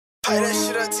Play that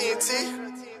shit up, TNT.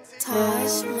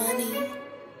 Tosh money.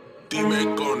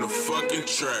 D-Mac on the fucking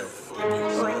track.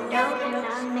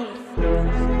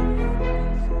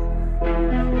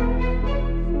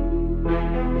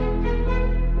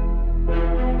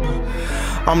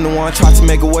 I'm the one tried to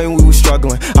make a way when we was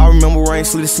struggling. I remember rain,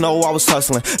 sleet, and snow, I was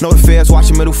hustling. Know the feds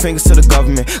watching, middle fingers to the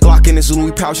government. Glock in this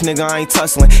Louis pouch, nigga, I ain't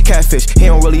tussling. Catfish, he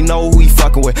don't really know who he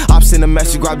fucking with. I send a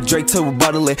message, grab the Drake to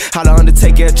rebuttal it. How the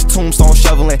Undertaker at your tombstone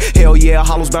shoveling. Hell yeah,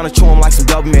 Hollow's bound to chew him like some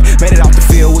government. Made it out the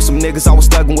field with some niggas I was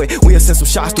thugging with. We had sent some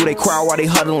shots through they crowd while they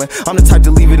huddling. I'm the type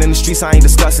to leave it in the streets, I ain't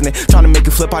discussing it. Trying to make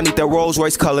it flip, I need that Rolls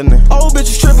Royce coloring. Old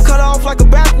bitches tripping, cut off like a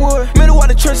backwood. Middle of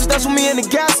the trenches, that's when me and the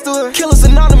gas stood. Killers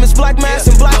anonymous, black mask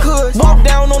and black hood. Walk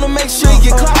down on them, make sure you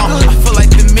get clocked good. I feel like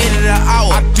the man of the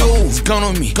hour. I do. It's gun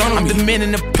on me. I'm the man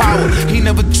in the power. He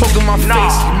never choke in my face.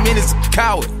 The man is a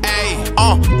coward. Ayy,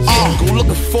 go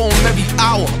looking for him every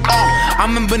hour. I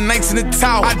remember nights in the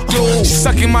tower. I do. She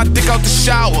sucking my dick out the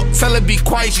shower. Tell her be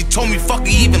quiet. She told me fuck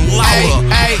it even louder.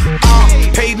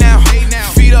 Ayy, pay now.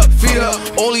 Feet up.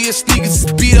 All of your sneakers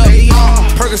is beat up.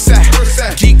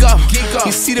 Percocet, geek up.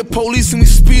 You see the police and we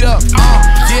speed up.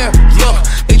 Yeah, look,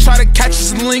 they try to catch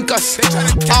us and link us.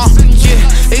 Yeah,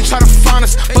 they try to find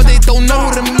us, but they don't know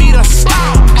where to meet us.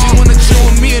 She wanna chill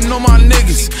with me and know my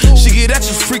niggas. She get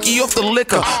extra freaky off the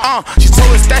liquor. She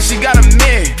told us that she got a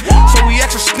man, so we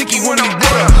extra sneaky when we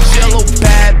with her. She a little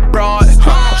bad broad.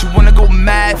 She wanna go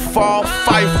mad, fall,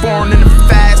 fight foreign in a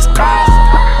fast car.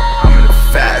 I'm in a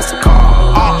fast car.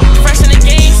 Fresh in the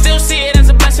game, still see it as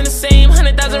a blessing the same.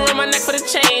 100,000 around my neck for the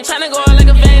chain. Tryna go out like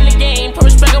a van in the game. Put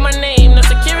respect on my name. No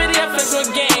security, I flex with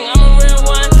a gang. I'm a real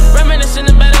one. Reminiscing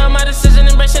the better on my decision.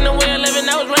 Embracing the way I live.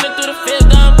 I was running through the field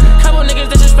dumb. Couple niggas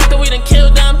disrespected, we done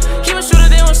killed them. Keep a shooter,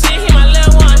 they won't see it, he my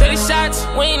little one. 30 shots,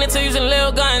 we ain't into using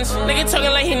little guns. Nigga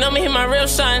talking like he know me, he my real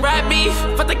son. Ride beef,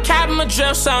 fuck the cab, I'ma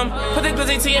drill some. Put the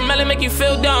glizzy to your melon, make you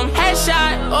feel dumb.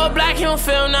 Headshot, all black, he don't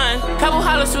feel none. Couple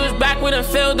hollers to his back, we done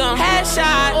filled them.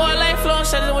 Headshot, all light flow,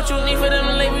 says what you need for them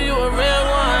to label you a real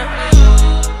one.